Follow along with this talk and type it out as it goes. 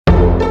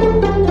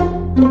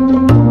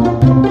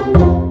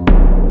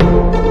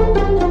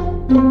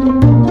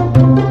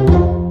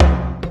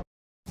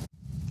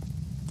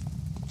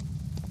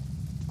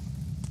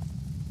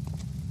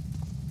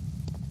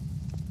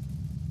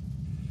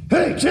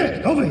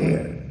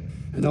here.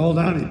 An old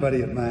army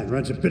buddy of mine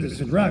runs a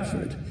business in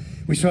Rockford.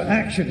 We saw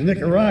action in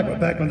Nicaragua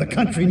back when the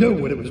country knew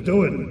what it was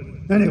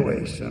doing.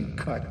 Anyway, some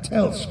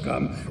cartel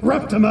scum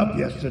roughed him up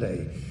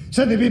yesterday.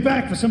 Said they'd be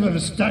back for some of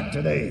his stock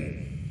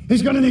today.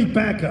 He's gonna need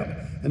backup,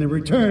 and in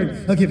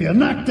return, he'll give you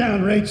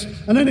knockdown rates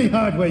on any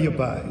hardware you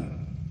buy.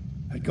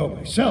 I'd go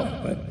myself,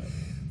 but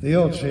the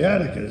old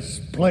sciatica's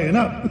playing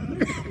up.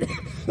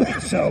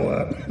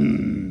 So,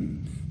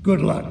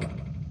 good luck.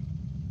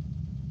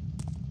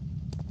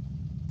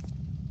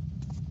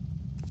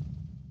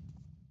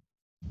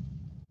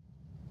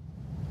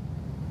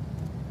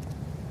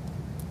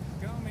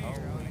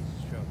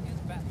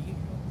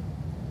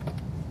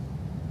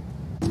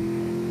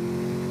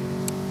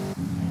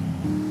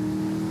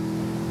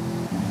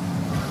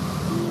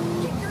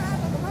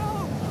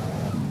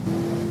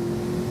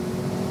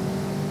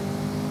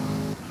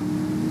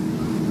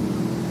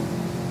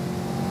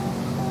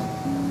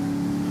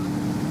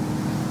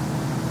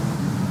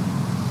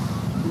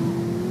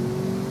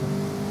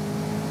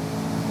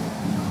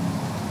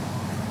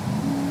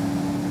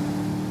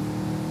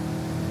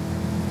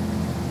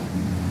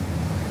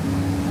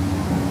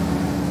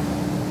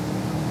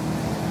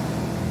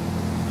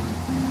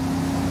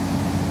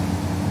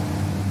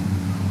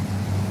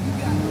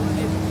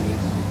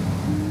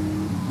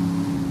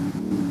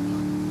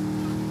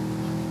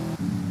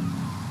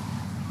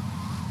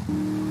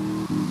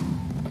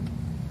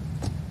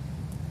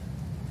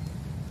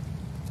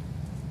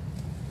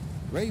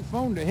 Ray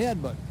phoned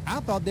ahead, but I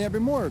thought there'd be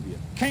more of you.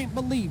 Can't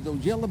believe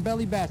those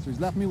yellow-belly bastards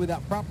left me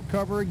without proper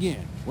cover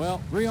again.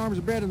 Well, 3 arms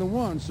are better than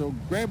 1, so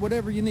grab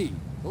whatever you need.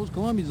 Those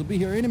Colombians will be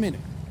here any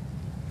minute.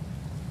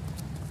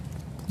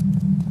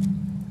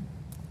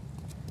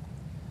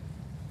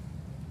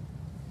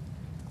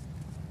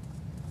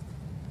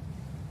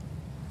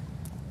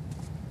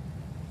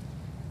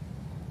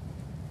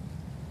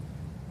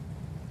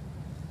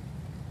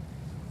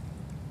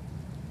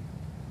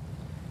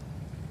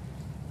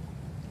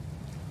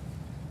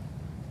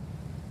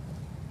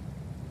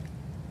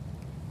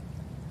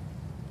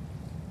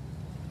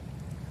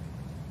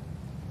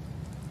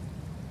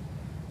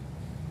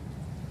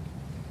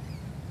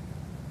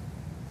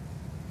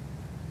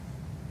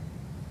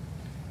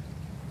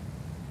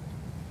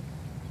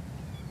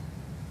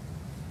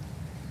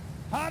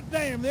 Hot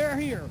damn, they're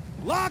here.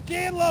 Lock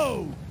and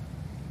load.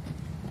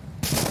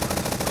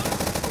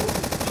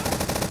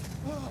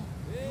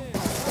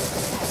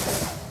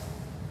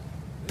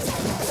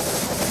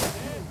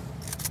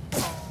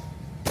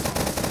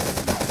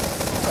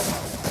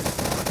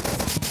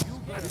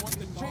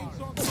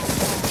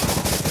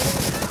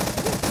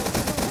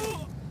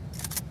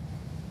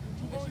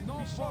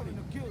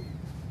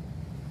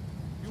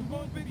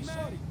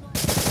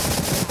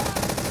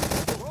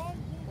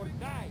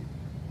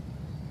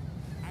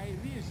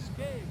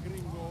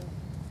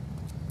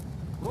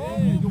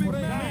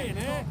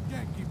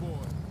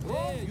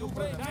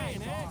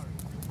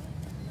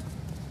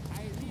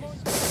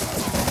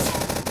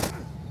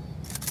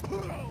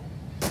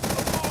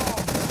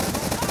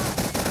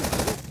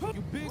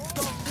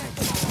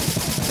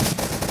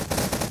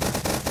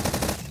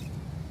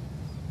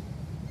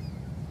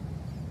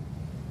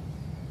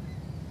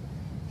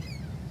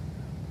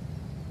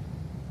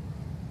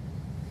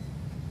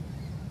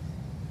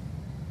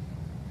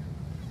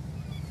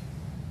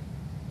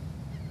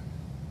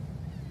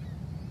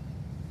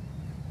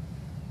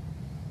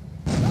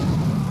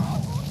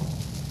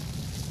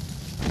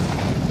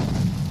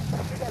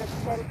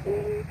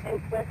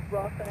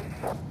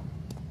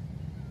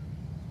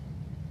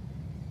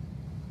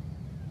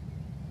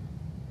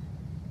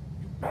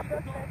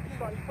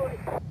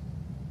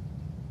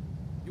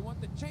 You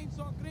want the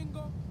chainsaw,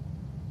 gringo?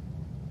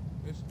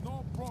 It's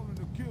no problem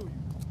to kill you.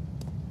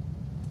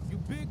 You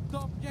big,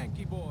 tough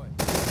Yankee boy.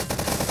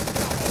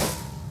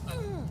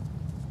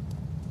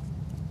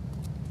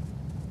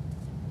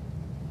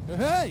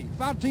 Hey,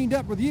 if I teamed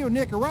up with you in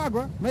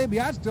Nicaragua, maybe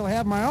I'd still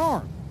have my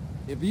arm.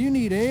 If you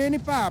need any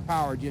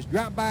firepower, just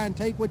drop by and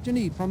take what you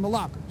need from the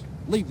lockers.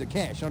 Leave the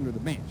cash under the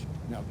bench.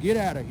 Now get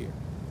out of here.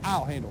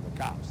 I'll handle the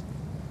cops.